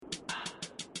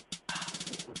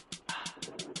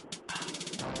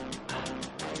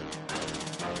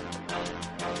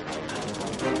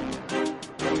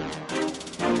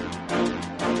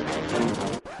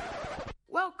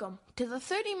Welcome to the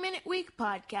 30-Minute Week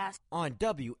podcast on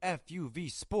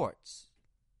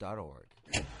WFUVSports.org.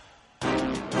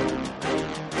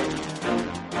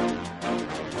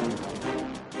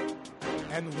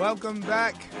 And welcome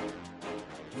back.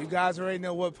 You guys already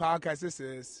know what podcast this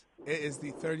is. It is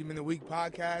the 30-Minute Week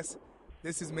podcast.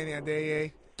 This is Manny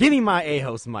Adeye. Give me my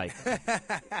A-host, Mike.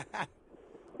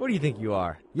 What do you think you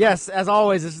are? Yes, as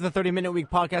always, this is the 30-Minute Week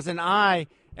podcast, and I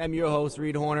am your host,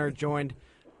 Reed Horner, joined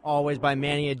always by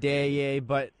Manny Adeye.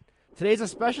 But today's a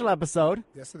special episode.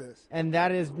 Yes, it is. And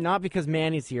that is not because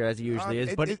Manny's here, as he usually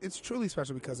is, but it's truly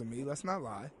special because of me. Let's not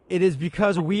lie. It is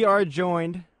because we are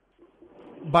joined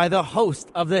by the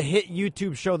host of the hit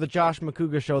YouTube show, The Josh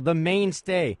McCouga Show, the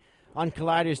mainstay on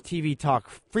Collider's TV Talk,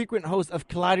 frequent host of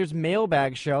Collider's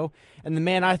Mailbag Show, and the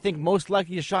man I think most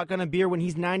likely to shotgun a beer when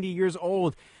he's 90 years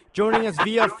old. Joining us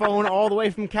via phone all the way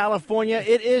from California,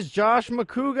 it is Josh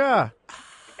McCouga.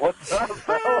 What's up,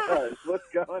 fellas? What's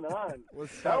going on?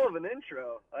 Hell of an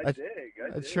intro. I dig.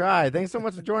 I tried. Thanks so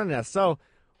much for joining us. So,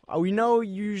 we know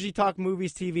you usually talk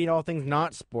movies, TV, and all things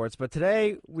not sports, but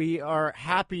today we are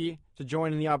happy to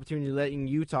join in the opportunity of letting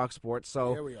you talk sports.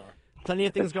 So, here we are. Plenty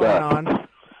of things going on.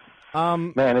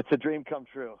 Man, it's a dream come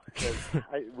true.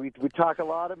 We talk a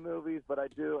lot of movies, but I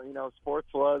do, sports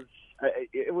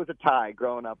it was a tie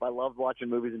growing up. I loved watching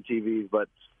movies and TVs, but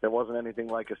there wasn't anything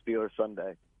like a Steelers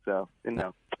Sunday. So,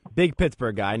 Big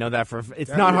Pittsburgh guy. I know that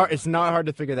it's not hard. It's not hard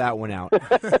to figure that one out.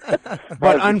 I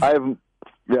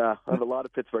have a lot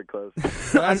of Pittsburgh clothes.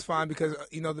 That's fine because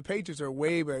the Patriots are a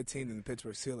way better team than the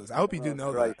Pittsburgh Steelers. I hope you do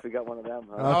know that. We got one of them.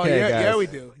 Huh? Okay, yeah, we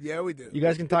do. Yeah, we do. You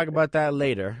guys can talk about that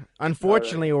later.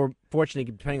 Unfortunately, or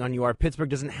fortunately, depending on you are, Pittsburgh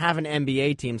doesn't have an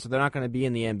NBA team, so they're not going to be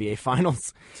in the NBA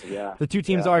Finals. Yeah. The two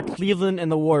teams are Cleveland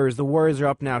and the Warriors. The Warriors are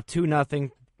up now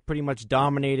 2-0, pretty much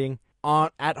dominating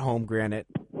at home. Granted,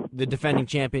 the defending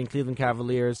champion Cleveland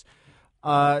Cavaliers.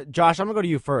 Josh, I'm going to go to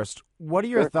you first. What are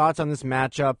your thoughts on this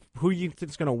matchup? Who do you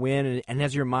think is going to win, and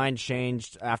has your mind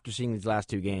changed after seeing these last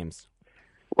two games?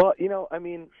 Well,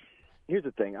 here's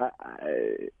the thing. A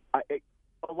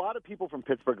lot of people from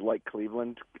Pittsburgh like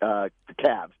Cleveland, the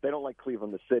Cavs. They don't like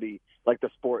Cleveland, the city, like the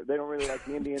sport. They don't really like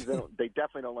the Indians. They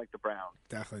definitely don't like the Browns.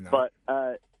 Definitely not.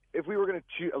 But if we were going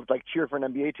to cheer for an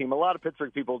NBA team, a lot of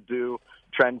Pittsburgh people do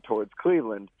trend towards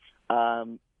Cleveland.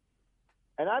 And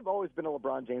I've always been a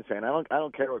LeBron James fan. I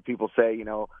don't care what people say.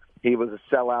 He was a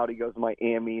sellout. He goes to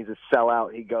Miami. He's a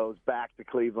sellout. He goes back to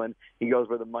Cleveland. He goes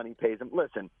where the money pays him.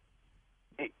 Listen,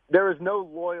 there is no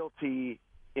loyalty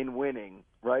in winning,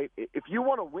 right? If you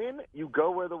want to win, you go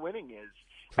where the winning is,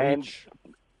 and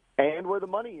where the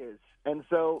money is. And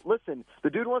so, listen,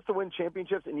 the dude wants to win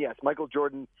championships. And yes, Michael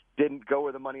Jordan didn't go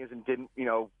where the money is and didn't,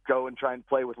 go and try and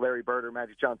play with Larry Bird or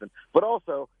Magic Johnson. But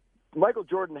also, Michael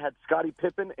Jordan had Scottie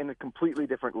Pippen in a completely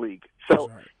different league. So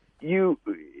you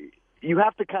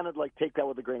have to kind of take that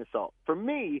with a grain of salt. For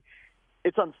me,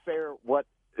 it's unfair what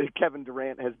Kevin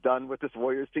Durant has done with this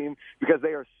Warriors team because they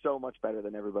are so much better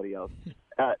than everybody else.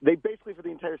 They basically for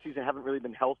the entire season haven't really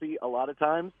been healthy a lot of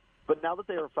times, but now that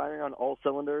they are firing on all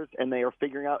cylinders and they are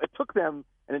figuring out, it took them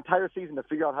an entire season to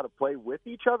figure out how to play with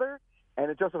each other,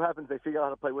 and it just so happens they figure out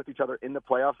how to play with each other in the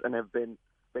playoffs and have been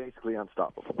basically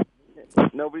unstoppable.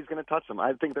 Nobody's going to touch them.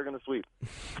 I think they're going to sweep.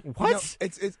 What?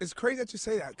 It's crazy that you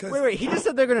say that. Cause wait. He just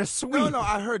said they're going to sweep. No,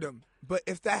 I heard him. But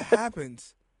if that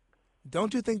happens,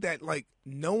 don't you think that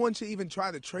no one should even try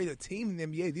to trade a team in the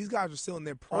NBA? These guys are still in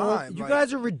their prime. You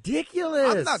guys are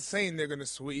ridiculous. I'm not saying they're going to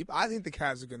sweep. I think the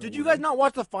Cavs are going to. Did you guys not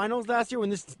watch the finals last year when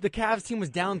the Cavs team was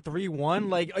down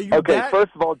 3-1? Are you okay?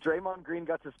 First of all, Draymond Green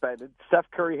got suspended. Steph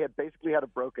Curry had a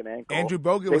broken ankle. Andrew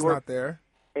Bogut was not there.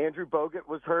 Andrew Bogut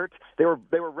was hurt. They were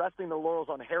resting their laurels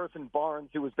on Harrison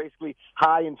Barnes, who was basically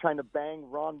high and trying to bang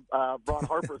Ron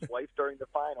Harper's wife during the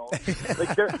finals.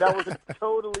 That was a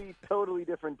totally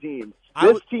different team.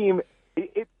 Team,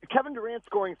 Kevin Durant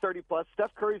scoring 30+,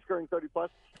 Steph Curry scoring 30+,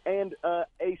 and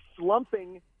a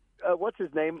slumping. What's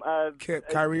his name?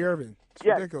 Kyrie Irving. It's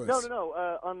ridiculous. No.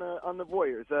 On the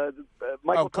Warriors,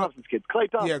 Michael Thompson's kids,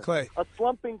 Klay Thompson. Yeah, Klay. A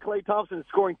slumping Klay Thompson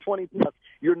scoring 20+.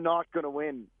 You're not going to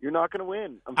win. You're not going to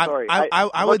win. I'm sorry. I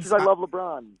love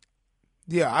LeBron.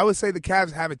 Yeah, I would say the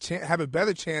Cavs have a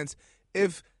better chance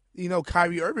if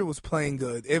Kyrie Irving was playing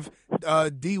good, if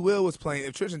D. Will was playing,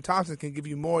 if Tristan Thompson can give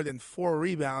you more than 4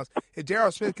 rebounds, if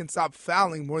J.R. Smith can stop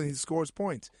fouling more than he scores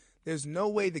points. There's no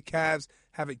way the Cavs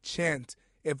have a chance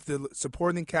if the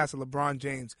supporting cast of LeBron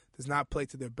James does not play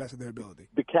to their best of their ability.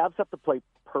 The Cavs have to play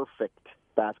perfect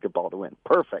basketball to win.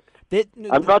 Perfect.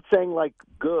 I'm not saying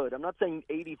good. I'm not saying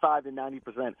 85 to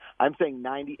 90%. I'm saying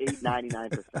 98,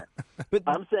 99%. But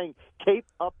I'm saying Kate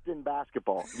Upton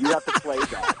basketball. You have to play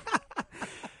that.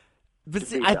 But to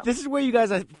see, beat them. this is where you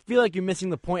guys, I feel like you're missing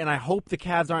the point, and I hope the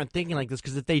Cavs aren't thinking like this,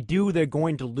 because if they do, they're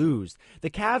going to lose. The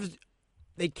Cavs,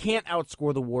 they can't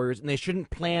outscore the Warriors, and they shouldn't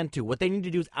plan to. What they need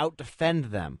to do is out-defend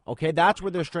them, okay? That's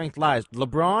where their strength lies.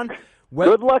 LeBron...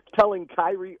 Good luck telling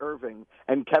Kyrie Irving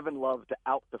and Kevin Love to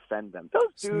out-defend them. Those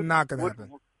It's dudes not going to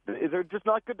happen. They're just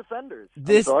not good defenders.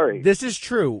 I'm sorry. This is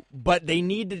true, but they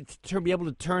need to be able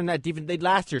to turn that defense.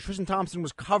 Last year, Tristan Thompson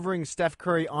was covering Steph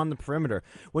Curry on the perimeter.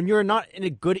 When you're not a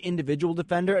good individual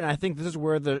defender, and I think this is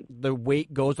where the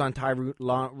weight goes on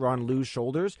Tyronn Lue's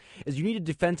shoulders, is you need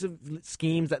defensive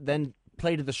schemes that then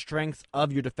play to the strengths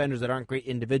of your defenders that aren't great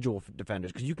individual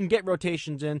defenders. Because you can get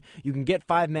rotations in, you can get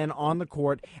 5 men on the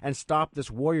court and stop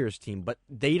this Warriors team, but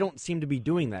they don't seem to be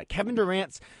doing that. Kevin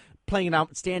Durant's playing an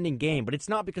outstanding game, but it's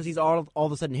not because he's all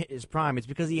of a sudden hit his prime. It's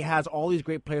because he has all these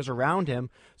great players around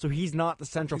him, so he's not the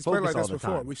central He's played focus like all this the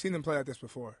before. time. We've seen them play like this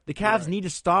before. The Cavs need to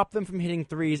stop them from hitting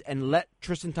threes and let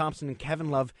Tristan Thompson and Kevin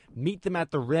Love meet them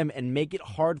at the rim and make it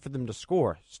hard for them to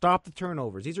score. Stop the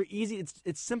turnovers. These are easy.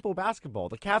 It's simple basketball.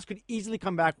 The Cavs could easily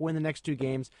come back, win the next 2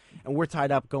 games, and we're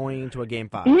tied up going into a Game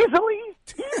 5.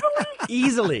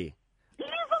 Easily.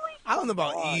 I don't know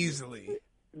about easily.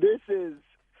 This is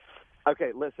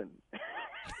okay. Listen,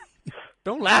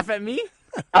 Don't laugh at me.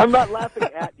 I'm not laughing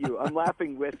at you. I'm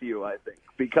laughing with you. I think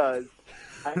because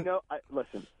I know.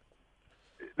 Listen,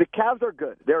 the Cavs are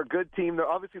good. They're a good team. They're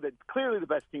obviously clearly the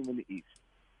best team in the East.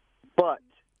 But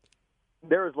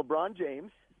there is LeBron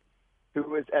James,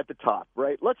 who is at the top.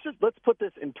 Right. Let's put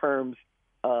this in terms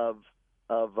of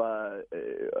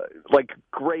like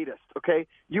greatest, okay?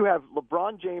 You have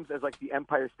LeBron James as like the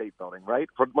Empire State Building, right?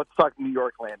 Let's talk New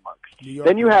York landmarks.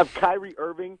 Then you have Kyrie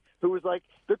Irving, who is like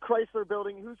the Chrysler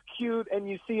Building, who's cute, and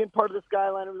you see in part of the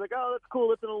skyline, and was like, oh, that's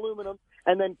cool, it's an aluminum.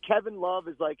 And then Kevin Love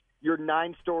is like your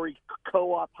 9-story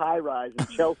co-op high-rise in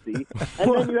Chelsea.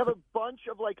 And then you have a bunch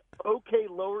of like okay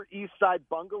Lower East Side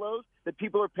bungalows that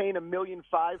people are paying $1.5 million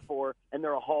for, and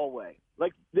they're a hallway.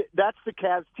 Like that's the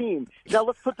Cavs team. Now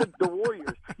let's put the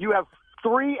Warriors. You have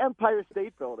 3 Empire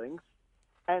State Buildings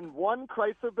and 1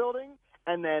 Chrysler Building,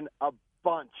 and then a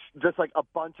bunch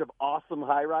of awesome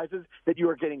high-rises that you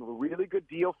are getting a really good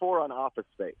deal for on office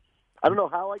space. I don't know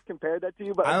how I compared that to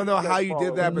you, but I don't know how you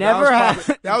did that,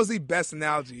 but that was the best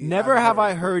analogy. Never have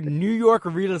I heard New York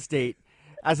real estate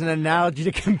as an analogy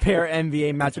to compare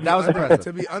NBA matchup. That was impressive.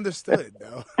 To be understood,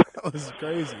 though. That was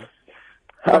crazy.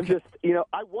 I'm just,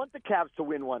 I want the Cavs to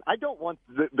win one. I don't want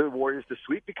the Warriors to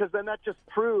sweep, because then that just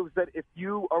proves that if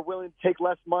you are willing to take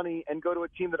less money and go to a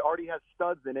team that already has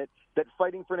studs in it, that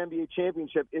fighting for an NBA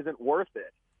championship isn't worth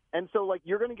it. And so, like,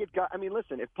 you're going to get guys. I mean,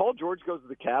 listen, if Paul George goes to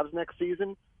the Cavs next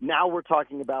season, now we're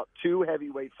talking about 2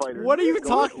 heavyweight fighters. What are you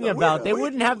talking about? They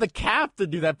wouldn't have the cap to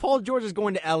do that. Paul George is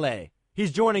going to L.A.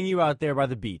 He's joining you out there by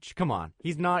the beach. Come on.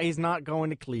 He's not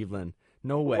going to Cleveland.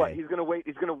 No way. What, he's going to wait?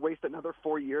 He's going to waste another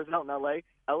 4 years out in L.A.?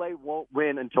 L.A. won't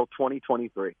win until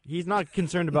 2023. He's not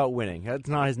concerned about winning. That's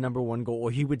not his number one goal. Or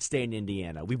he would stay in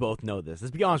Indiana. We both know this.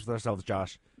 Let's be honest with ourselves,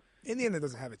 Josh. Indiana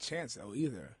doesn't have a chance, though,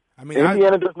 either. I mean,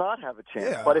 Indiana does not have a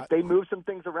chance. Yeah, but if they move some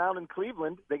things around in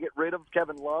Cleveland, they get rid of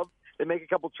Kevin Love, they make a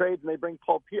couple trades, and they bring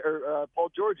Paul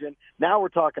George in. Now we're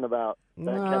talking about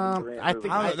Kevin Durant. I think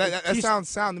that sounds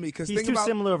sound to me. Because he's too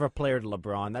similar of a player to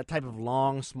LeBron. That type of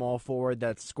long, small forward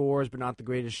that scores but not the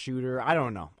greatest shooter. I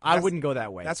don't know. I wouldn't go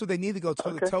that way. That's what they need to go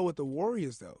toe to toe with the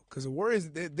Warriors, though, because the Warriors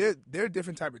they're a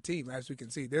different type of team, as we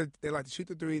can see. They like to shoot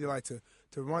the three. They like to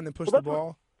run and push the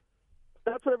ball.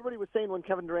 That's what everybody was saying when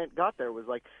Kevin Durant got there, was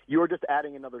like, you were just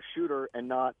adding another shooter and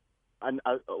not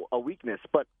a weakness.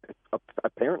 But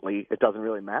apparently it doesn't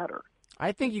really matter.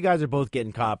 I think you guys are both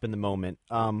getting caught up in the moment.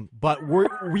 But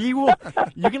we will.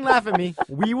 You can laugh at me.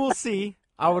 We will see.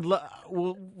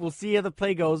 We'll see how the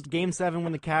play goes. Game 7,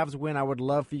 when the Cavs win, I would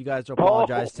love for you guys to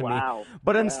apologize to me.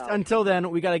 But until then,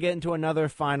 we got to get into another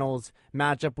finals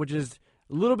matchup, which is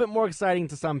a little bit more exciting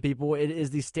to some people. It is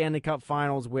the Stanley Cup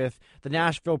Finals with the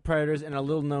Nashville Predators and a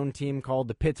little-known team called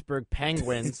the Pittsburgh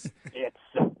Penguins.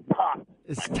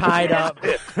 It's tied up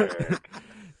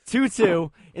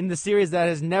 2-2 in the series that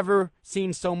has never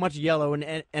seen so much yellow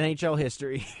in NHL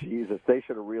history. Jesus, they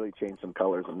should have really changed some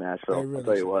colors in Nashville. Really I'll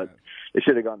tell you what. They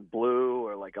should have gone blue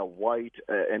or like a white,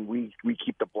 and we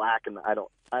keep the black. And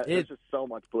there's just so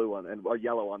much blue or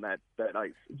yellow on that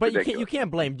ice. But you can't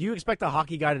blame. Do you expect a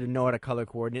hockey guy to know how to color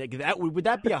coordinate? Would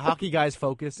that be a hockey guy's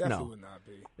focus? Definitely No, would not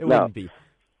be. It wouldn't be.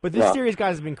 But this series,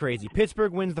 guys, has been crazy.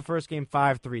 Pittsburgh wins the first game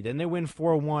 5-3. Then they win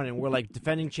 4-1, and we're like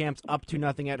defending champs up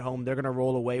 2-0 at home. They're going to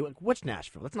roll away. Like, what's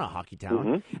Nashville? That's not a hockey town.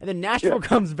 Mm-hmm. And then Nashville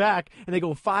comes back, and they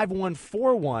go 5-1,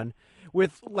 4-1.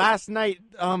 With last night,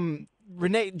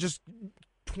 Renee just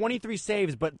 23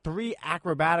 saves, but 3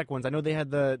 acrobatic ones. I know they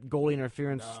had the goalie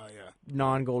interference,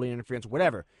 non-goalie interference,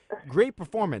 whatever. Great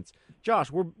performance.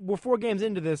 Josh, we're 4 games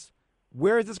into this.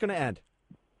 Where is this going to end?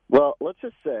 Well, let's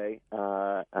just say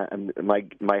my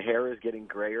hair is getting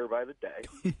grayer by the day.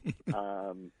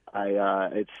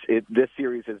 This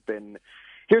series has been.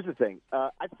 Here's the thing.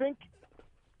 I think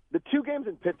the 2 games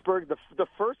in Pittsburgh, the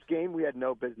first game we had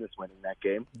no business winning that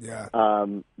game. Yeah.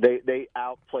 They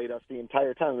outplayed us the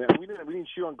entire time. We didn't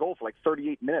shoot on goal for like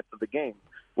 38 minutes of the game,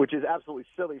 which is absolutely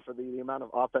silly for the amount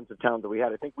of offensive talent that we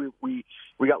had. I think we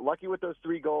got lucky with those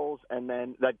 3 goals, and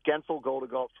then that Gensel goal to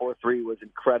go up 4-3 was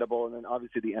incredible, and then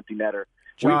obviously the empty netter.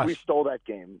 Josh, we stole that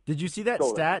game. Did you see that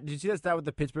stat? Did you see that stat with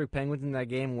the Pittsburgh Penguins in that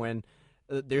game when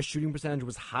their shooting percentage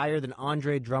was higher than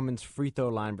Andre Drummond's free throw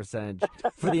line percentage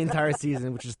for the entire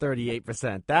season, which is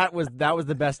 38%. That was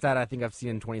the best stat I think I've seen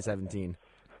in 2017.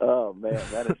 Oh man,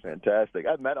 that is fantastic!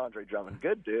 I've met Andre Drummond.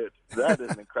 Good dude. That is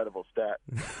an incredible stat.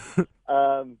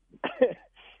 And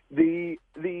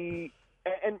Pekka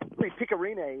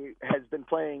Rinne has been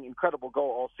playing incredible goal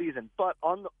all season, but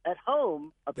at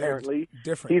home apparently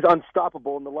he's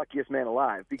unstoppable and the luckiest man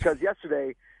alive. Because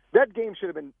yesterday that game should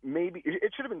have been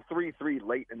 3-3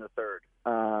 late in the third.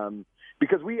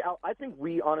 Because I think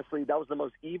we honestly, that was the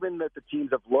most even that the teams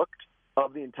have looked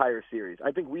of the entire series.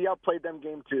 I think we outplayed them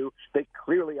game 2. They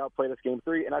clearly outplayed us game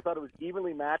 3, and I thought it was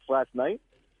evenly matched last night.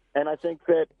 And I think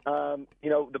that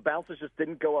the bounces just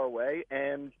didn't go our way,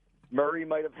 and Murray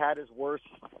might have had his worst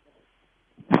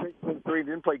game 3. He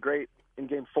didn't play great in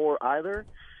game 4 either.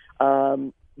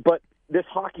 But this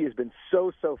hockey has been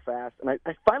so fast, and I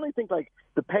finally think like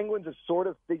the Penguins have sort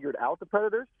of figured out the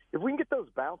Predators. If we can get those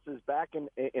bounces back in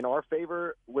our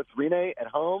favor with Rinne at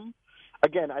home,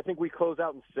 again, I think we close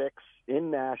out in 6 in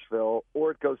Nashville,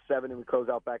 or it goes 7 and we close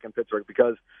out back in Pittsburgh,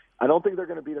 because I don't think they're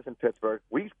going to beat us in Pittsburgh.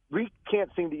 We can't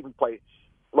seem to even play.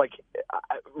 Like,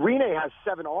 Rinne has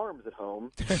 7 arms at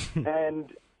home,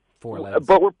 and 4 legs.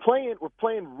 But we're playing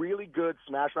really good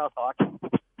smash mouth hockey.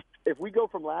 If we go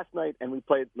from last night and we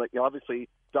played, obviously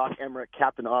Doc Emmerich,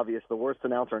 Captain Obvious, the worst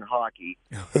announcer in hockey.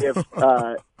 If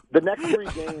the next 3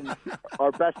 games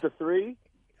are best of 3.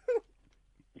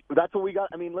 That's what we got.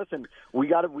 I mean, listen, we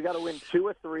got to win 2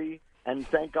 or 3, and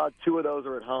thank God 2 of those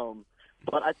are at home.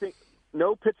 But I think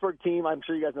no Pittsburgh team, I'm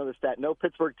sure you guys know this stat, no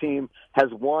Pittsburgh team has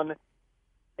won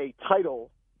a title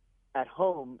at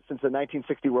home since the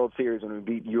 1960 World Series when we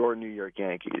beat your New York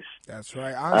Yankees. That's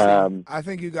right. Honestly, I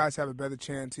think you guys have a better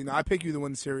chance. I pick you to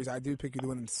win the series. I do pick you to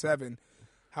win in 7.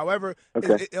 However,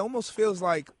 it almost feels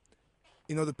like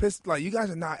the Pistons, like, you guys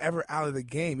are not ever out of the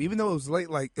game. Even though it was late,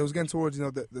 like, it was getting towards,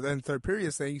 the end third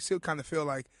period thing, you still kind of feel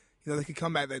like, they can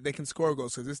come back, they can score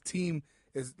goals. Because this team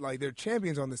is, like, they're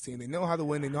champions on this team. They know how to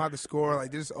win. They know how to score.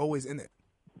 Like, they're just always in it.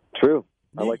 True.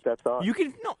 I like that thought. You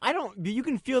can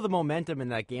feel the momentum in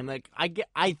that game. Like,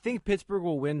 I think Pittsburgh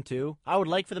will win, too. I would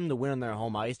like for them to win on their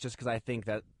home ice just because I think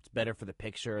that's better for the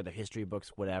picture, the history books,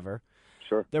 whatever.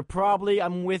 Sure.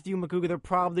 I'm with you, Makuga, they're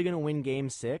probably going to win Game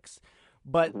 6.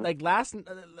 But, like, was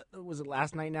it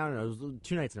last night now? No, it was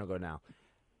 2 nights ago now.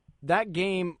 That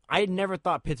game, I never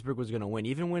thought Pittsburgh was going to win.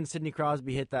 Even when Sidney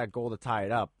Crosby hit that goal to tie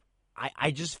it up, I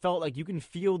just felt like you can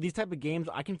feel these type of games.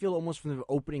 I can feel almost from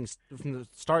the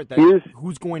start that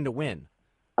who's going to win.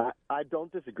 I don't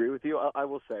disagree with you. I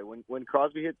will say, when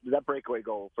Crosby hit that breakaway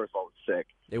goal, first of all, it was sick.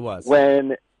 It was.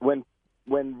 When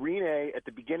Rinne, at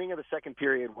the beginning of the second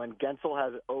period, when Gensel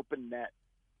has an open net,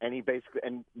 and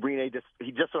Rinne just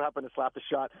so happened to slap the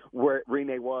shot where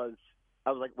Rinne was. I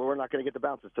was like, well, we're not going to get the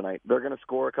bounces tonight. They're going to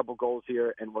score a couple goals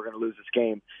here, and we're going to lose this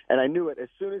game. And I knew it. As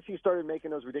soon as he started making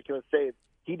those ridiculous saves,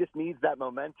 he just needs that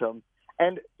momentum.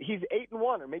 And he's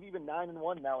 8-1, or maybe even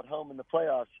 9-1 now at home in the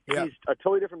playoffs. Yeah. He's a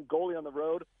totally different goalie on the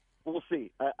road. We'll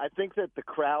see. I think that the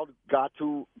crowd got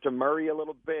to Murray a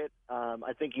little bit.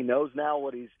 I think he knows now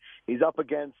what he's up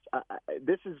against.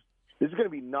 This is going to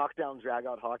be knockdown,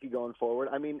 drag-out hockey going forward.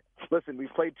 I mean, listen,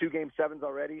 we've played 2 Game 7s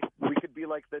already. We could be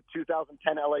like the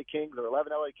 2010 LA Kings or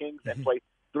 11 LA Kings and play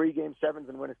 3 Game 7s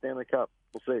and win a Stanley Cup.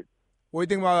 We'll see. What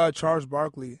do you think about Charles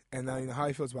Barkley and how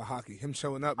he feels about hockey? Him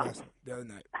showing up the other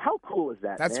night. How cool is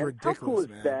that, That's man? ridiculous, How cool is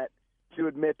that to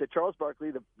admit that Charles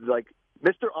Barkley,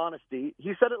 Mr. Honesty,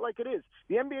 he said it like it is.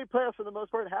 The NBA playoffs, for the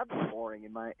most part, have been boring,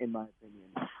 in my opinion.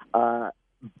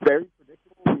 Very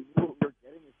predictable. We knew what we were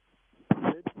getting.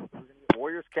 We're going to get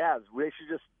Warriors, Cavs.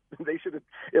 They should have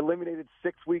eliminated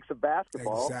 6 weeks of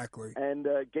basketball. Exactly. And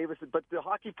gave us. But the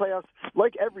hockey playoffs,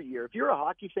 like every year, if you're a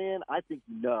hockey fan, I think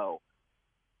you know,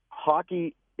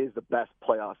 hockey is the best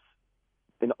playoffs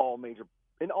in all major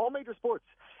in all major sports.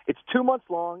 It's 2 months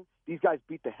long. These guys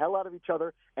beat the hell out of each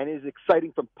other, and it is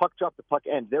exciting from puck drop to puck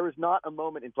end. There is not a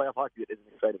moment in playoff hockey that isn't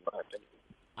exciting, in my opinion.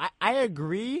 I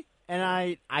agree, and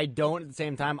I don't at the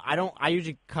same time. I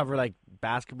usually cover like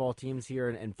basketball teams here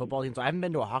and football teams. So I haven't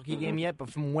been to a hockey game yet, but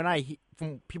from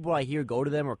people I hear go to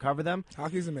them or cover them,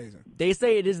 Hockey's amazing. they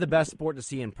say it is the best sport to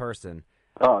see in person.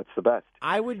 Oh, it's the best.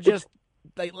 I would just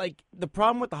like the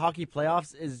problem with the hockey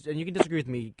playoffs is, and you can disagree with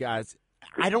me, guys.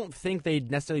 I don't think they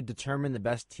necessarily determine the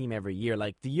best team every year.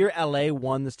 Like the year LA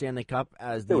won the Stanley Cup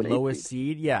as the They were an 8th lowest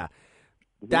seed, yeah.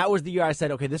 That was the year I said,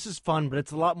 okay, this is fun, but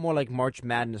it's a lot more like March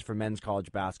Madness for men's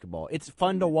college basketball. It's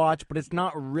fun to watch, but it's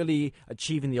not really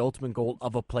achieving the ultimate goal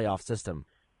of a playoff system.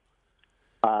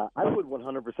 I would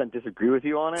 100% disagree with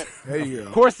you on it. There you go.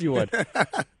 Of course you would.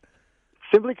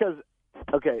 Simply because,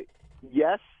 okay,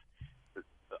 yes.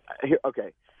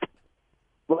 Okay.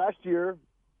 Last year,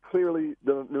 clearly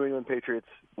the New England Patriots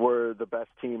were the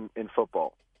best team in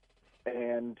football.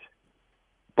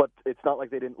 But it's not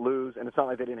like they didn't lose, and it's not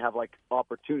like they didn't have, like,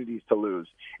 opportunities to lose.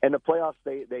 And the playoffs,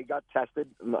 they got tested.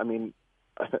 I mean,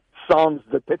 sans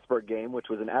the Pittsburgh game, which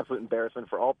was an absolute embarrassment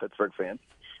for all Pittsburgh fans.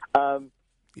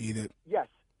 Eat it. Yes,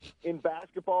 in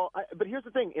basketball. But here's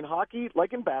the thing. In hockey,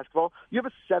 like in basketball, you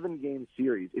have a 7-game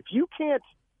series. If you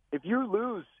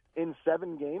lose in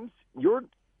 7 games,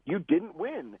 you didn't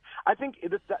win. I think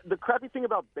the crappy thing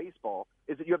about baseball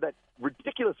is that you have that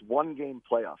ridiculous 1-game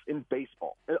playoff in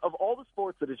baseball. Of all the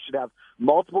sports that it should have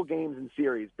multiple games in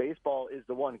series, baseball is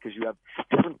the one because you have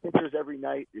different pitchers every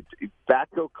night. It's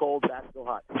bats go cold, bats go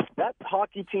hot. That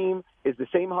hockey team is the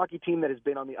same hockey team that has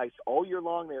been on the ice all year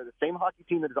long. They are the same hockey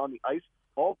team that is on the ice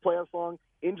all playoffs long.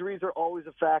 Injuries are always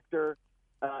a factor.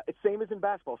 It's same as in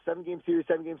basketball, 7-game series,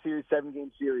 7-game series,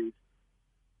 7-game series.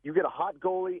 You get a hot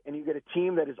goalie, and you get a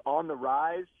team that is on the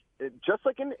rise, just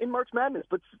like in March Madness.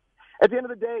 But at the end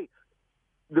of the day,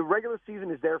 the regular season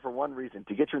is there for one reason,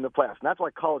 to get you in the playoffs. And that's why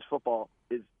college football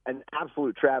is an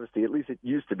absolute travesty. At least it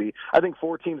used to be. I think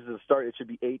 4 teams is a start. It should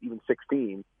be 8, even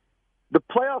 16. The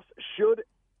playoffs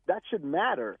should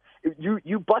matter.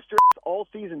 You bust your ass all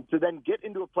season to then get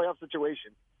into a playoff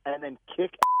situation and then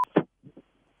kick ass.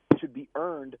 It should be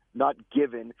earned, not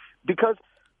given. Because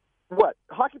what?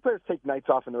 Hockey players take nights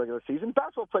off in the regular season.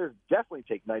 Basketball players definitely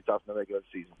take nights off in the regular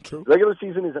season. True. The regular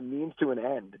season is a means to an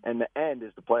end, and the end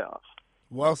is the playoffs.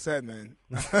 Well said, man.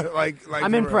 like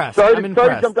I'm impressed. Sorry I'm to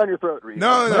impressed. jump down your throat, Reed.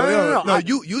 No.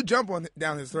 You jump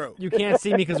down his throat. You can't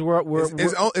see me because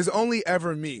It's only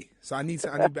ever me, so I need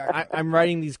back. I'm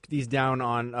writing these down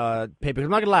on paper. 'Cause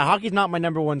I'm not gonna lie, hockey's not my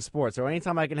number one sport. So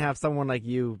anytime I can have someone like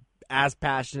you as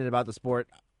passionate about the sport,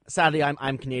 sadly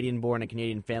I'm Canadian born, a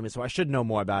Canadian family, so I should know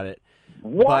more about it.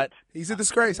 What? But He's a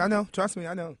disgrace. I know. Trust me,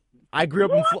 I know. I grew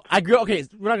up okay,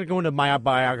 we're not gonna go into my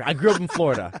biography. I grew up in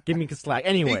Florida. Give me a slack.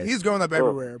 Anyways, He's growing up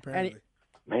everywhere, apparently.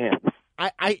 Man.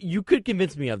 You could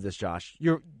convince me of this, Josh.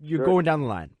 You're Sure. going down the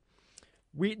line.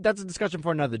 That's a discussion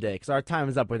for another day because our time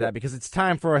is up with that. Because it's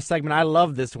time for a segment. I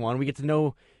love this one. We get to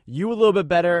know you a little bit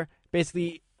better.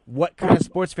 Basically, what kind of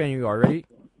sports fan you are. Ready?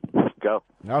 Go.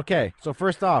 Okay. So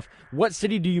first off, what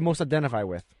city do you most identify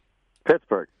with?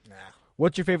 Pittsburgh.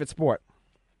 What's your favorite sport?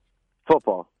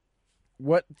 Football.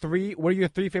 What are your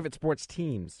 3 favorite sports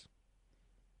teams?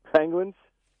 Penguins.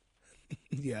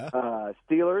 Yeah.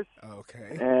 Steelers.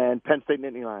 Okay. And Penn State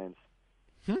Nittany Lions.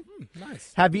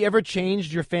 Nice. Have you ever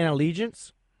changed your fan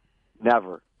allegiance?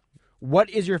 Never. What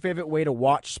is your favorite way to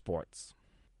watch sports?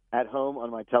 At home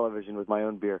on my television with my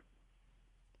own beer.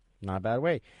 Not a bad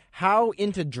way. How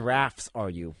into drafts are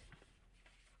you?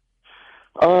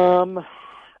 On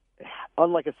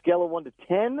like a scale of 1 to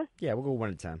 10, Yeah, we'll go 1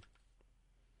 to 10.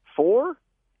 4.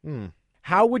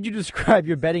 How would you describe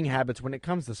your betting habits when it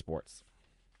comes to sports?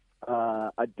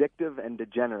 Addictive and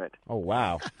degenerate. Oh,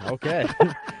 wow. Okay.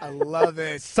 I love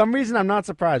it. Some reason I'm not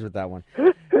surprised with that one.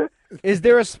 Is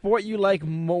there a sport you like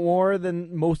more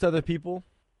than most other people?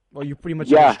 Or you pretty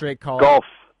much a straight call?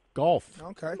 Golf.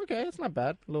 Okay. Okay, that's not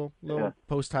bad. Little Yeah.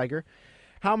 post-Tiger.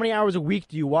 How many hours a week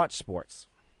do you watch sports?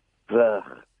 Ugh.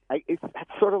 It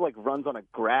sort of like runs on a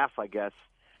graph, I guess.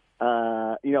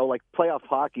 Like playoff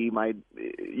hockey,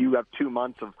 you have 2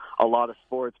 months of a lot of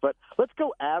sports, but let's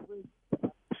go average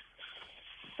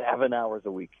 7 hours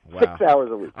a week, Wow. 6 hours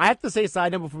a week. I have to say,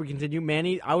 side note before we continue,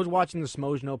 Manny, I was watching the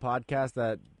Smojno podcast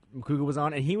that Makuga was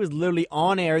on, and he was literally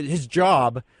on air, his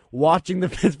job, watching the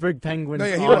Pittsburgh Penguins. No,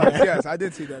 yeah, he on was. air. Yes, I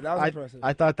did see that. That was impressive.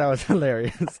 I thought that was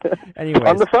hilarious. Anyways,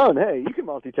 On the phone, hey, you can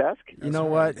multitask. you know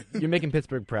what? You're making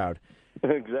Pittsburgh proud.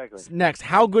 Exactly. Next,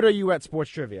 how good are you at sports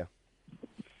trivia?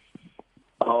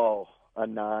 Oh, a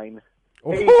 9.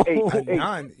 Oh. Eight. A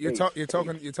 9. You're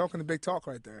talking the big talk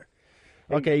right there.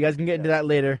 Okay, you guys can get into that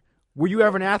later. Were you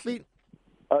ever an athlete?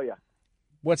 Oh yeah.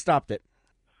 What stopped it?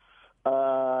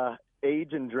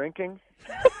 Age and drinking.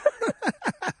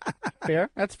 Fair.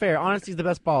 That's fair. Honesty is the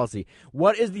best policy.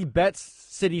 What is the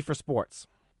best city for sports?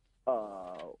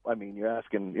 I mean, you're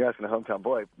asking a hometown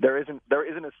boy. There isn't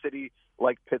a city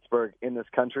like Pittsburgh in this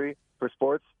country for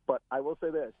sports. But I will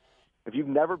say this: if you've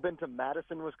never been to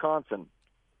Madison, Wisconsin,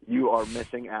 you are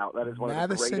missing out. That is one of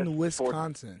the greatest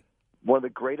Wisconsin. One of the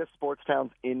greatest sports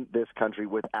towns in this country,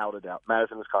 without a doubt.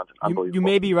 Madison, Wisconsin. Unbelievable. You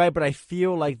may be right, but I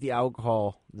feel like the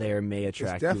alcohol there may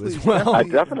attract you as definitely- well.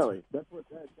 Definitely. That's what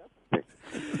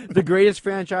definitely. The greatest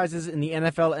franchises in the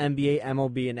NFL, NBA,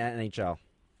 MLB, and NHL.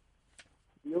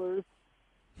 Steelers.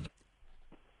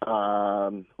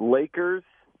 Lakers.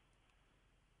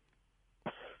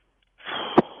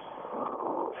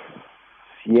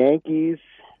 Yankees.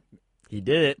 He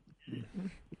did it.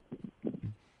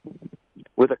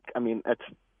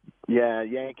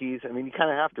 Yankees. I mean, you kind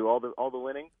of have to all the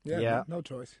winning, Yeah. No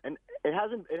choice. and it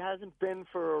hasn't been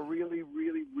for a really,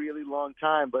 really, really long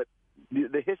time. But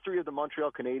the history of the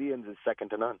Montreal Canadiens is second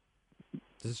to none.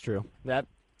 This is true. You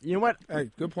know what?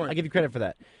 Hey, good point. I give you credit for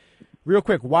that. Real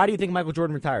quick, why do you think Michael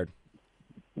Jordan retired?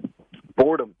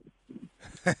 Boredom.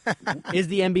 Is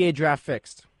the NBA draft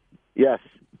fixed? Yes.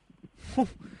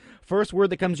 First word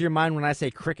that comes to your mind when I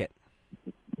say cricket.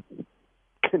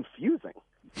 Confusing.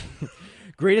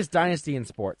 Greatest dynasty in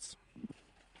sports.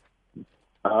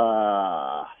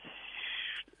 The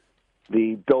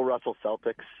Bill Russell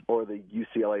Celtics or the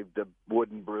UCLA, the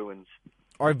Wooden Bruins.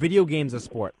 Are video games a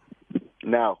sport?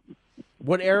 No.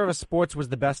 What era of sports was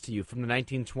the best to you from the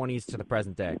 1920s to the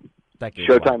present day? Decade.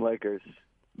 Showtime Lakers.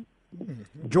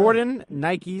 Jordan,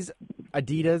 Nikes,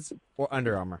 Adidas, or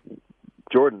Under Armour?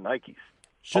 Jordan, Nikes.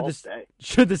 Should All the day.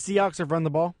 Seahawks have run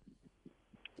the ball?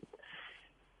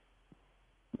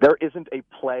 There isn't a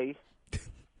play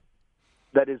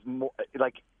that is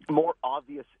more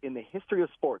obvious in the history of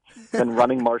sports than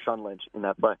running Marshawn Lynch in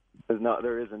that play.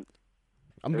 There isn't.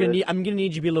 I'm gonna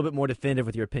need you to be a little bit more definitive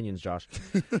with your opinions, Josh.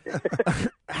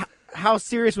 How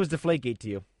serious was Deflategate to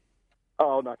you?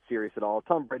 Oh, not serious at all.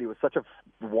 Tom Brady was such a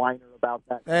whiner about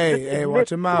that. Hey,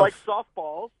 watch your mouth. Like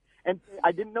softballs, and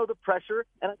I didn't know the pressure,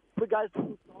 and the guys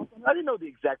who I didn't know the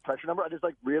exact pressure number. I just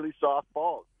like really soft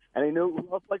balls. And I know who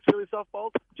else likes really soft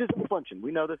balls? Gisele Bundchen.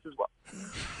 We know this as well.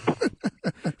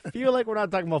 Feel like we're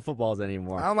not talking about footballs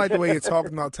anymore. I don't like the way you're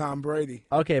talking about Tom Brady.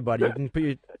 Okay, buddy, you can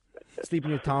sleep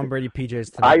in your Tom Brady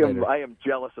PJs tonight. I am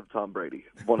jealous of Tom Brady.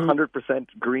 100%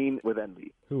 green with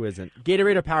envy. Who isn't?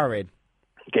 Gatorade or Powerade?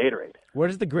 Gatorade. What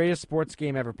is the greatest sports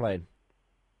game ever played?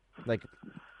 Like,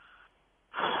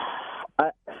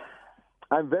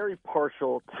 I'm very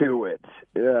partial to it,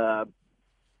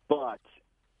 but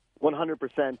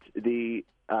 100% the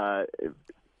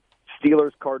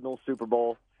Steelers-Cardinals Super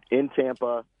Bowl in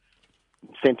Tampa,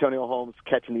 Santonio Holmes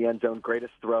catching the end zone,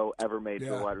 greatest throw ever made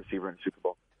to a wide receiver in a Super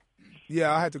Bowl.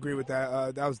 Yeah, I have to agree with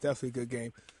that. That was definitely a good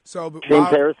game. So, James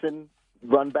Harrison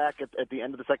run back at the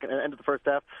end of the first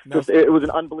half. It was an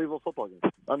unbelievable football game.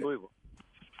 Unbelievable.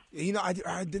 You know,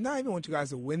 I did not even want you guys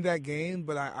to win that game,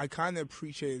 but I kind of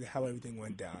appreciated how everything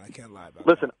went down. I can't lie about it.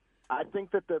 Listen, I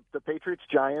think that the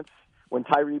Patriots-Giants, when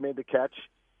Tyree made the catch,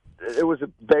 it was a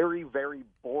very, very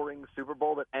boring Super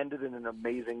Bowl that ended in an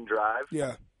amazing drive.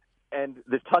 Yeah. And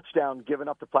the touchdown given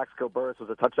up to Plaxico Burress was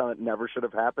a touchdown that never should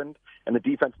have happened. And the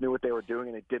defense knew what they were doing,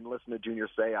 and they didn't listen to Junior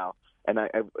Seau. And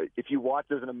if you watch,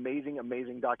 there's an amazing,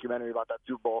 amazing documentary about that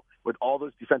Super Bowl with all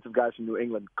those defensive guys from New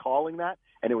England calling that,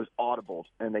 and it was audible,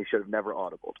 and they should have never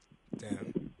audibled.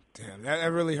 Damn,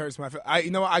 that really hurts my feelings.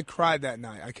 You know what? I cried that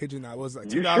night. I kid you not. It was like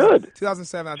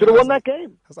 2007. Should have won that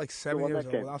game. I was like 7 years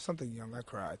old. I was something young. I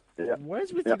cried. Yeah. What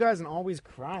is with you guys and always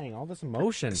crying? All this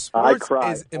emotion. Sports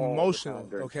cry is emotional,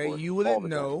 okay? You wouldn't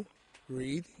know,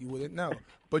 Reed. You wouldn't know.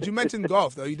 But you mentioned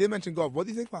golf, though. You did mention golf. What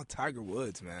do you think about Tiger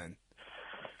Woods, man?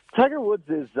 Tiger Woods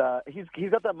is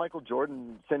he's got that Michael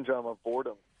Jordan syndrome of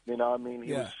boredom. You know, I mean,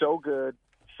 he was so good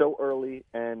so early,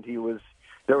 and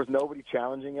there was nobody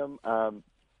challenging him.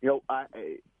 You know,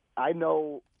 I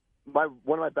know one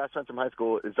of my best friends from high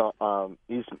school is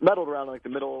he's medaled around like the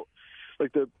middle,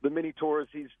 like the mini tours.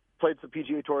 He's played some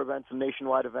PGA Tour events, some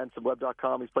nationwide events, some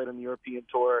Web.com. He's played on the European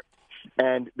Tour,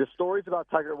 and the stories about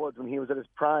Tiger Woods when he was at his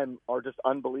prime are just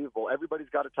unbelievable. Everybody's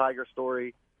got a Tiger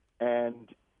story, and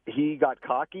he got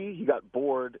cocky, he got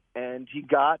bored, and he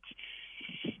got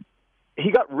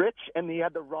rich, and he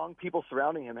had the wrong people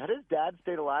surrounding him. Had his dad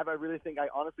stayed alive, I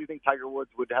honestly think Tiger Woods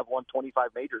would have won 25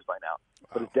 majors by now.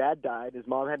 But his dad died, his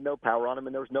mom had no power on him,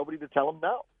 and there was nobody to tell him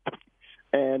no.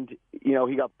 And,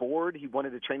 he got bored. He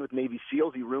wanted to train with Navy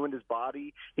SEALs. He ruined his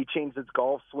body. He changed his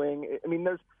golf swing. I mean,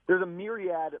 there's a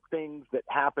myriad of things that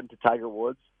happened to Tiger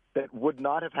Woods that would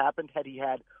not have happened had he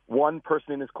had one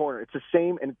person in his corner. It's the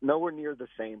same, and nowhere near the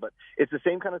same, but it's the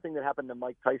same kind of thing that happened to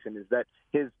Mike Tyson, is that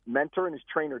his mentor and his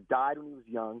trainer died when he was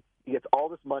young. He gets all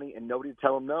this money and nobody to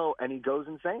tell him no, and he goes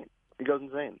insane.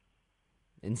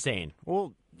 Insane.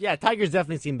 Well, yeah, Tiger's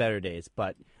definitely seen better days,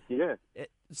 but yeah,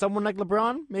 someone like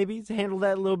LeBron maybe to handle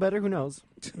that a little better. Who knows?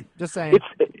 Just saying.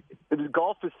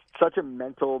 Golf is such a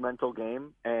mental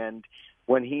game, and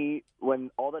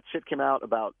when all that shit came out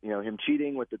about him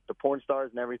cheating with the porn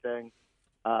stars and everything,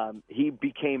 he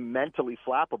became mentally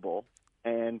flappable,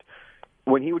 and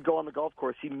when he would go on the golf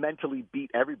course, he mentally beat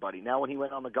everybody. Now, when he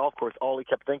went on the golf course, all he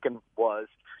kept thinking was,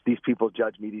 these people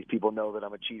judge me. These people know that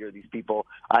I'm a cheater. These people,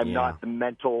 I'm not the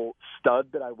mental stud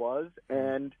that I was.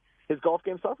 And his golf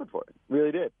game suffered for it.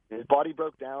 Really did. His body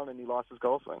broke down, and he lost his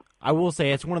golf swing. I will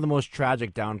say it's one of the most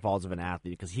tragic downfalls of an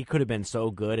athlete, because he could have been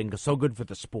so good and so good for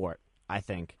the sport, I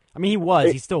think. I mean,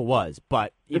 he still was,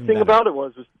 but the thing about it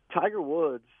was Tiger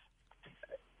Woods,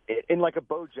 in like a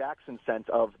Bo Jackson sense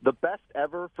of the best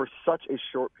ever for such a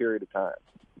short period of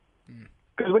time.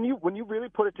 Because when you really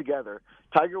put it together,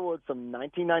 Tiger Woods from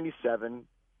 1997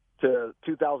 to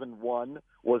 2001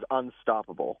 was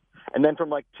unstoppable. And then from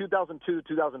like 2002 to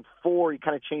 2004, he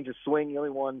kind of changed his swing. He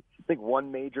only won, I think,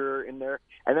 one major in there.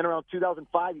 And then around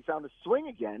 2005, he found his swing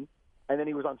again, and then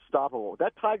he was unstoppable.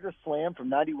 That Tiger Slam from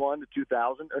 91 to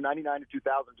 2000, or 99 to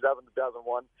 2000, 2000 to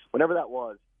 2001, whenever that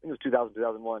was, I think it was 2000,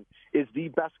 2001, is the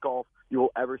best golf you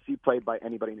will ever see played by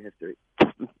anybody in history.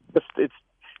 It's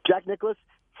Jack Nicklaus,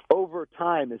 over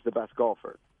time, is the best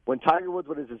golfer. When Tiger Woods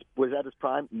was at his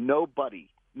prime, nobody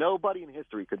in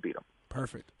history could beat him.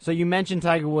 Perfect. So you mentioned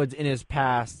Tiger Woods in his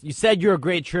past. You said you're a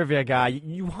great trivia guy.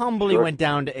 You humbly went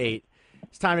down to 8.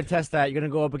 It's time to test that. You're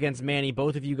going to go up against Manny.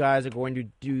 Both of you guys are going to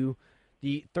do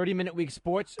the 30-minute week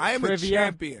sports I am trivia a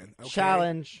champion. Okay?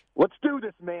 challenge. Let's do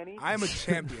this, Manny. I am a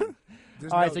champion.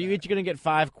 All right, so you each are going to get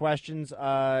 5 questions.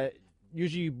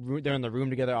 Usually they're in the room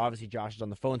together. Obviously, Josh is on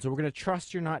the phone, so we're going to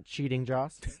trust you're not cheating,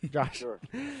 Josh. Sure.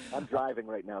 I'm driving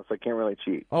right now, so I can't really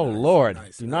cheat. Oh, Lord.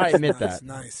 Nice. Do not admit that.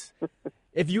 Nice.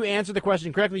 If you answer the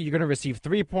question correctly, you're going to receive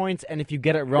 3 points, and if you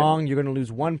get it wrong, you're going to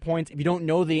lose 1 point. If you don't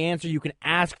know the answer, you can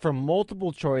ask for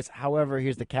multiple choice. However,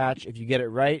 here's the catch. If you get it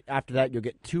right, after that, you'll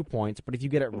get 2 points. But if you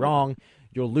get it wrong,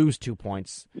 you'll lose 2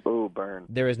 points. Ooh, burn.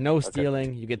 There is no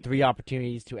stealing. You get 3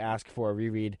 opportunities to ask for a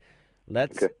reread.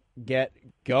 Let's get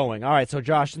going. All right, so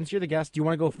Josh, since you're the guest, do you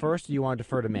want to go first, or do you want to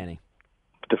defer to Manny?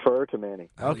 Defer to Manny.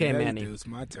 Okay, Manny. It's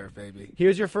my turf, baby.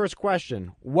 Here's your first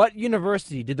question. What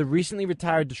university did the recently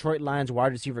retired Detroit Lions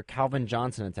wide receiver Calvin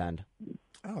Johnson attend?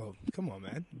 Oh, come on,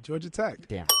 man. Georgia Tech.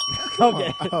 Damn.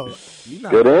 Okay. Oh,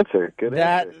 Good answer. Good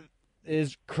That answer.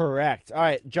 is correct. All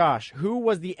right, Josh, who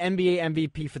was the NBA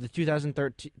MVP for the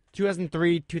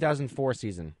 2003-2004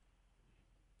 season?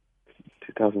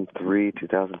 2003,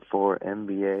 2004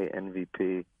 NBA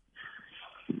MVP.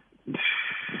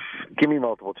 Give me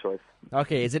multiple choice.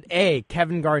 Okay, is it A,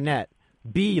 Kevin Garnett,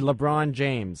 B, LeBron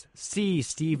James, C,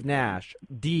 Steve Nash,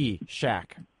 D,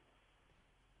 Shaq?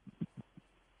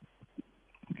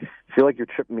 I feel like you're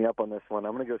tripping me up on this one.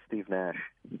 I'm going to go Steve Nash.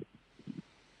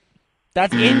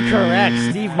 That's incorrect.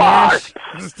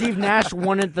 Steve Nash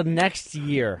won it the next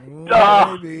year.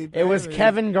 Baby. It was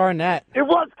Kevin Garnett, It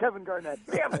was Kevin Garnett.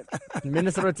 Damn it.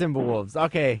 Minnesota Timberwolves.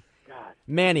 Okay, God.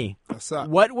 Manny, What's up?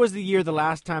 what was the year the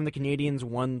last time the Canadians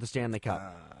won the Stanley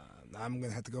Cup? I'm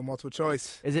going to have to go multiple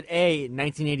choice. Is it A,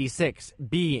 1986,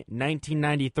 B,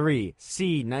 1993,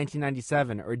 C,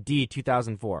 1997, or D,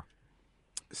 2004?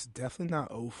 It's definitely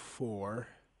not 04.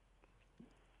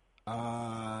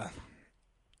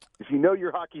 If you know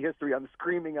your hockey history, I'm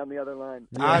screaming on the other line.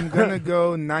 I'm going to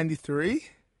go 93.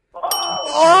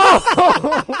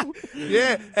 Oh!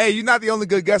 Yeah. Hey, you're not the only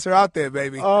good guesser out there,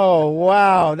 baby. Oh,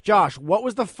 wow. Josh, what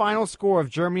was the final score of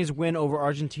Germany's win over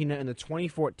Argentina in the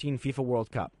 2014 FIFA World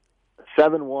Cup?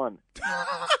 7-1.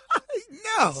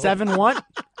 No. 7-1?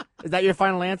 Is that your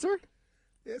final answer?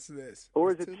 Yes, it is.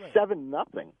 Or is It's it too late.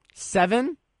 7-0?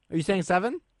 7? Are you saying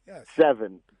 7? Yes.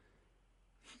 7.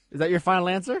 Is that your final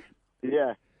answer?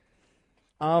 Yeah.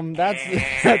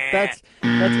 That's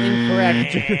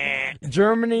incorrect.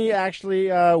 Germany actually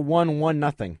won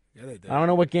 1-0. Yeah, they did. I don't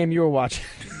know what game you were watching.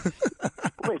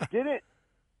 Wait, didn't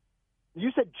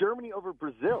you said Germany over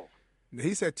Brazil?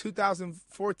 He said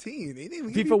 2014. He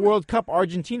didn't, FIFA World Cup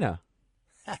Argentina.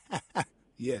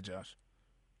 Yeah, Josh.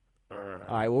 All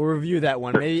right, we'll review that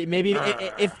one. Maybe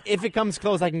if it comes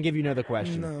close, I can give you another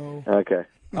question. No. Okay.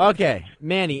 Okay,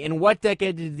 Manny, in what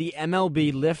decade did the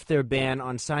MLB lift their ban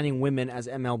on signing women as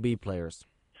MLB players?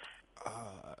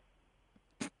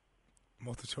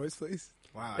 Multiple choice, please.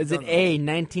 Wow. Is it A,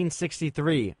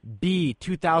 1963, B,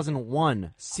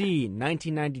 2001, C,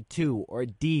 1992, or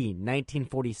D,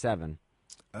 1947?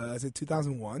 Is it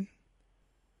 2001?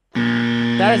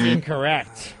 That is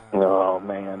incorrect. Oh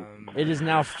man. It is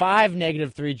now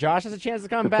 5-3. Josh has a chance to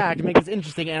come back and make this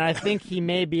interesting, and I think he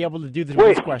may be able to do this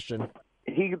with this question.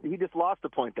 He just lost a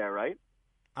point there, right?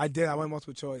 I did. I went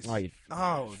multiple choice.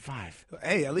 Oh, 5.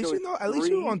 Hey, at least So you know. it's At least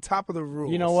three? you're on top of the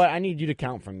rules. You know what? I need you to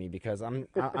count for me because I'm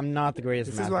not the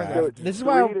greatest This math is why I guy. gotta do This is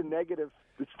Three why. to negative.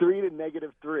 It's 3 to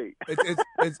 -3.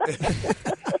 It's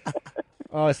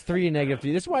Oh, it's 3 and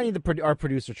 -3. This is why I need our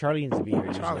producer Charlie needs to be here.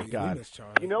 usually. Charlie. You God. miss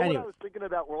Charlie. You know what Anyway. I was thinking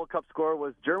about World Cup score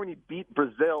was Germany beat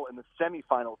Brazil in the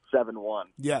semifinals 7-1.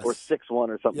 Yes. Or 6-1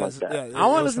 or something Yes, like that. yeah, I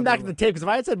want it to was listen back to the something tape because if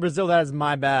I had said Brazil, that is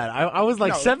my bad. I was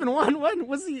like No. 7-1. What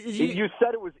was he? You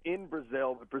said it was in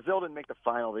Brazil, but Brazil didn't make the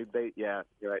final. Yeah,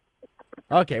 you're right.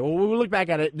 Okay, well, we'll look back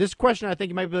at it. This question, I think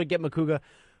you might be able to get Makuga.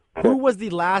 Who was the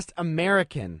last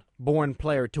American-born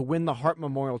player to win the Hart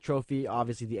Memorial Trophy,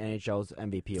 obviously the NHL's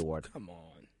MVP award? Come on.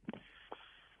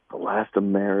 The last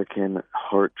American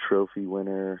Hart Trophy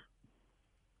winner.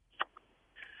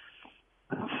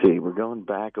 Let's see. We're going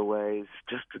back a ways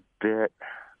just a bit.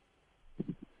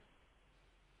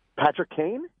 Patrick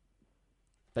Kane? Is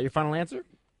that your final answer?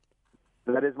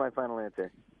 That is my final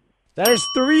answer. That is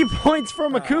 3 points for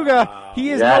Makuga.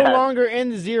 He is Yes. no longer in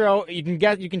the zero.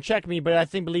 You can check me, but I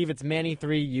believe it's Manny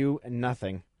 3, you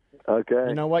nothing. Okay.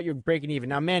 You know what? You're breaking even.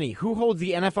 Now, Manny, who holds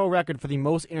the NFL record for the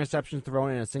most interceptions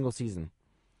thrown in a single season?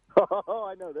 Oh,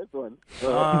 I know this one.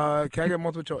 Can I get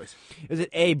multiple choice? Is it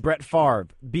A, Brett Favre,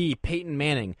 B, Peyton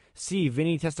Manning, C,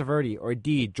 Vinny Testaverde, or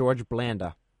D, George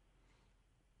Blanda?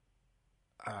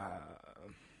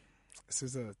 This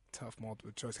is a tough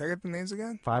multiple choice. Can I get the names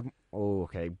again? 5. Oh,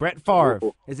 okay. Brett Favre.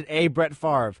 Is it A, Brett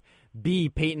Favre, B,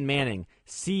 Peyton Manning,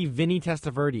 C, Vinny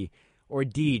Testaverde, or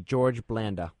D, George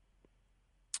Blanda?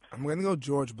 I'm gonna go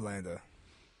George Blanda.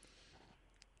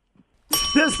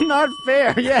 That's not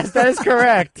fair. Yes, that is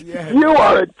correct. Yeah. You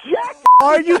are a jack.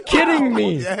 Are you kidding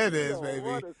me? Yeah, it is, Oh, baby.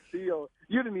 what a steal.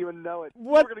 You didn't even know it.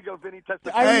 What? We're going to go Vinny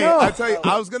Testaverde. I Hey, know. I tell you,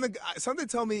 I was gonna. Something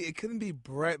told me it couldn't be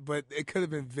Brett, but it could have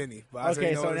been Vinny. But I said, Okay,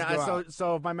 you know so what, let's go out.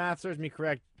 so if my math serves me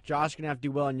correct, Josh gonna have to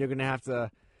do well, and you're gonna have to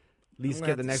at least I'm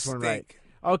get gonna the have to next one right. stink.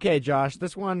 Okay, Josh,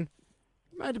 this one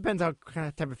it depends how kind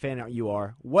of type of fan you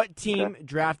are. What team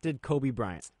drafted Kobe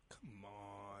Bryant? Come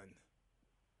on.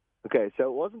 Okay, so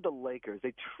it wasn't the Lakers.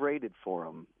 They traded for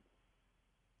him.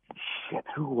 Shit,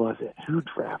 who was it? Who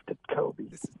drafted Kobe?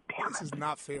 This is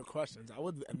not fair questions. I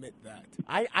would admit that.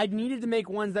 I needed to make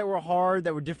ones that were hard,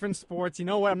 that were different sports. You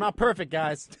know what? I'm not perfect,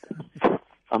 guys.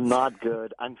 I'm not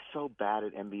good. I'm so bad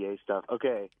at NBA stuff.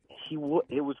 Okay, it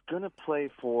was going to play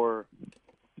for...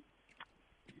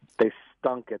 They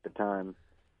stunk at the time.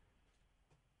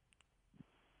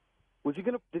 Was he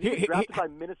going to... Did he get drafted by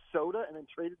Minnesota and then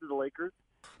traded to the Lakers?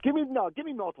 Give me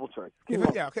multiple choice. Give me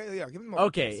Yeah, okay, yeah. Give me more.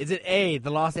 Okay, is it A,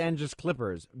 the Los Angeles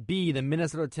Clippers, B, the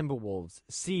Minnesota Timberwolves,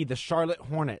 C, the Charlotte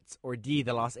Hornets, or D,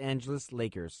 the Los Angeles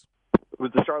Lakers? It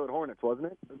was the Charlotte Hornets,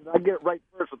 wasn't it? I get it right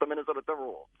first with the Minnesota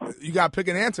Timberwolves. You got to pick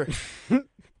an answer.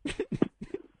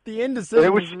 The indecision.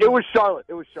 It was Charlotte.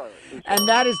 It was Charlotte. And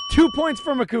that is 2 points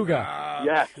for Makuga.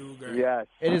 Yes. Cougar. Yes.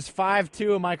 It is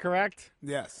 5-2, am I correct?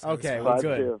 Yes. Okay, that's well, fine.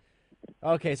 good. 5-2.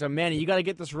 Okay, so Manny, you got to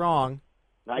get this wrong,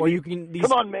 or you can.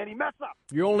 Come on, Manny, mess up.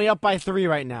 You're only up by 3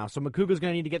 right now, so Makuga's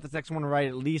going to need to get this next one right,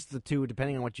 at least the 2,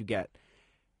 depending on what you get.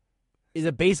 Is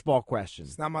a baseball question.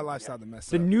 It's not my lifestyle to mess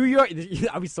The up. New York.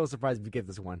 I'll be so surprised if you get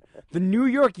this one. The New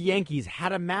York Yankees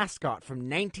had a mascot from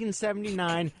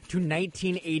 1979 to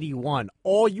 1981.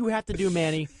 All you have to do,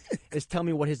 Manny, is tell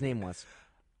me what his name was.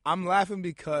 I'm laughing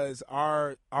because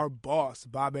our boss,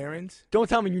 Bob Aarons, Don't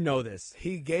tell me you know this.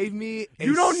 he gave me a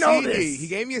You don't know CD. this. He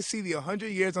gave me a CD, 100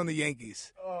 Years on the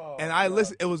Yankees. And I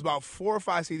listened. It was about 4 or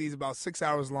 5 CDs, about 6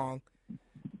 hours long.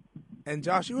 And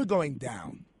Josh, you were going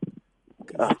down.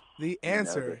 'Cause the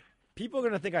answer, People are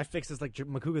going to think I fixed this like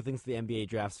Makuga thinks the NBA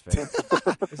draft's fair.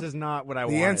 This is not what I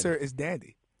wanted. the answer is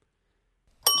Dandy.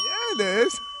 Yeah, it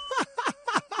is.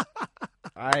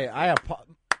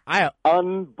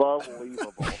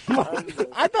 Unbelievable.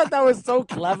 I thought that was so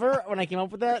clever when I came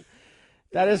up with that.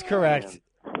 That is correct.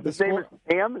 His name is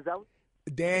Sam. Is that?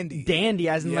 Dandy. Dandy,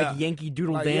 as in like Yankee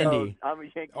Doodle Dandy. I'm a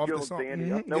Yankee Off the Doodle song. Dandy.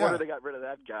 Mhm, No yeah. wonder they got rid of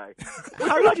that guy.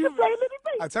 How did you?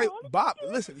 I tell you, Bob.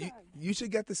 Listen, you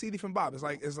should get the CD from Bob. It's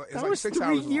like That was 6 3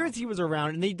 hours years long. he was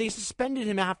around, and they suspended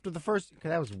him after the first. Cause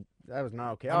that was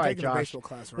not okay. I'm All right, taking a Josh. baseball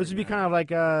class right This would be now. kind of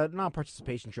like a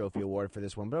non-participation trophy award for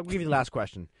this one, but I'll give you the last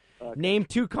question. Name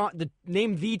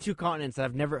the two continents that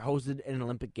have never hosted an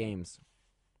Olympic Games.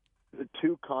 The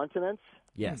 2 continents.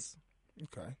 Yes.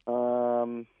 Okay.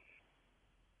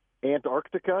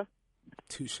 Antarctica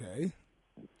Touche.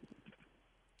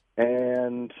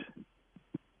 and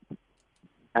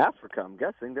Africa. I'm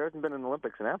guessing there hasn't been an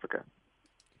Olympics in Africa.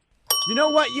 You know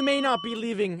what? You may not be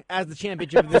leaving as the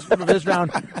championship of this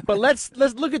round, but let's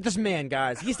look at this man,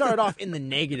 guys. He started off in the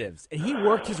negatives, and he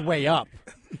worked his way up.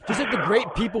 Just like the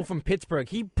great people from Pittsburgh,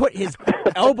 he put his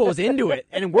elbows into it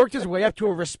and worked his way up to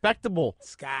a respectable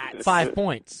Scott. 5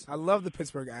 points. I love the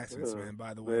Pittsburgh accents, man.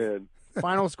 By the way. Man.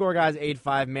 Final score, guys,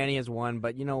 8-5. Manny has won,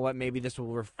 but you know what? Maybe this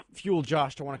will fuel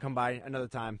Josh to want to come by another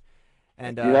time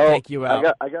and take you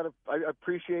out. I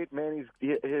appreciate Manny's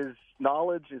his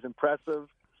knowledge is impressive.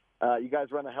 You guys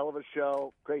run a hell of a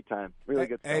show. Great time. Really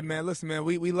good stuff. Hey, man, listen, man,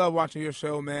 we love watching your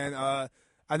show, man.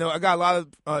 I know I got a lot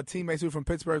of teammates who are from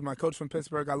Pittsburgh. My coach from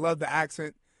Pittsburgh. I love the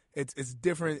accent. It's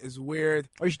different. It's weird.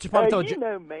 Or you should probably tell you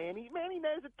know Manny. Manny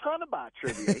knows a ton about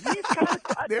trivia. He's kind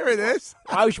of There it is.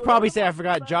 I should probably say, I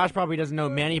forgot, Josh probably doesn't know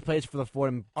Manny plays for the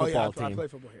Fordham Oh, yeah, football I team. play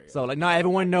football here. Yeah. So, like, not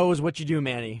everyone knows what you do,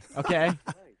 Manny. Okay?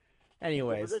 What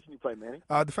Anyways, position you play, Manny?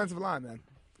 Defensive line, man.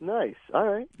 Nice. All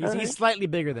right. he's slightly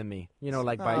bigger than me,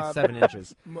 like by 7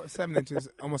 inches. 7 inches,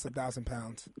 almost 1,000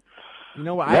 pounds. You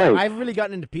know what? Nice. I've really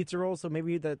gotten into pizza rolls, so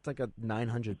maybe that's like a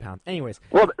 900 pounds. Anyways,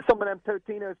 Well, some of them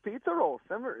Totino's pizza rolls,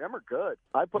 them are good.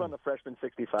 I put on the freshman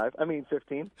 65. I mean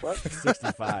 15. What?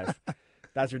 65.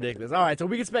 That's ridiculous. All right, so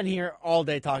we could spend here all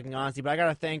day talking honesty, but I got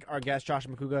to thank our guest, Josh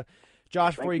Macuga.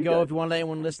 Josh, before you you, go, guys. if you want to let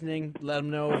anyone listening, let them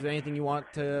know if there's anything you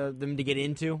want them to get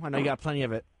into. I know you got plenty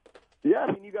of it. Yeah,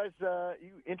 I mean, you guys, you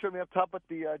intro me up top with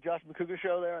the Josh Macuga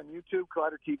Show there on YouTube,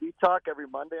 Collider TV Talk every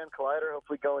Monday on Collider.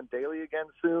 Hopefully going daily again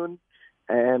soon.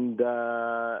 And,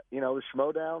 the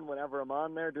Schmodown whenever I'm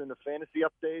on there doing the fantasy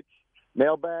updates.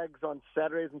 Mailbags on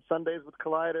Saturdays and Sundays with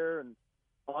Collider. And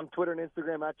on Twitter and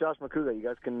Instagram at Josh Macuga. You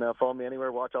guys can follow me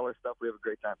anywhere, watch all our stuff. We have a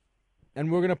great time.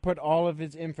 And we're going to put all of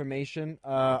his information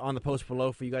on the post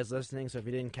below for you guys listening. So if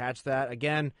you didn't catch that,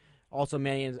 again, also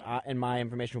Manny and my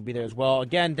information will be there as well.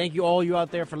 Again, thank you all you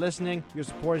out there for listening. Your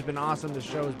support has been awesome. The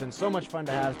show has been so much fun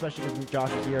to have, especially because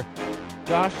Josh is here.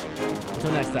 Josh,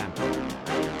 until next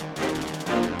time.